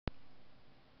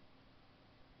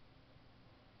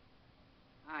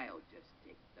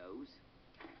Those.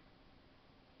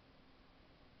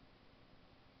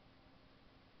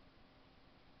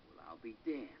 Well, I'll be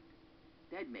damned.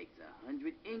 That makes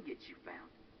 100 ingots you found.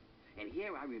 And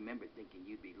here I remember thinking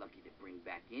you'd be lucky to bring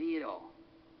back any at all.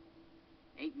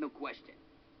 Ain't no question.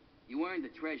 You earned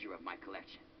the treasure of my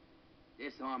collection.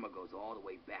 This armor goes all the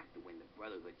way back to when the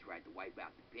Brotherhood tried to wipe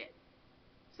out the pit.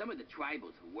 Some of the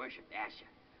tribals who worshipped Asher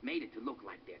made it to look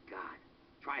like their god.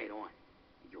 Try it on,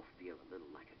 and you'll feel a little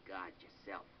like a god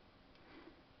yourself.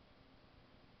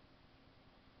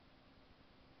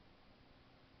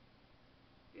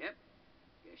 Yep.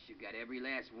 Guess you got every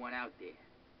last one out there.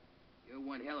 You're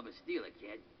one hell of a stealer,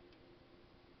 kid.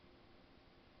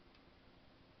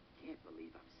 Can't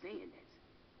believe I'm saying this,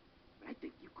 but I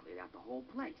think you cleared out the whole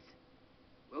place.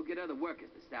 We'll get other workers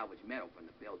to salvage metal from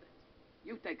the buildings.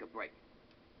 You take a break.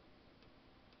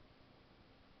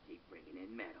 Keep bringing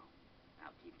in metal.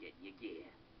 I'll keep getting your gear.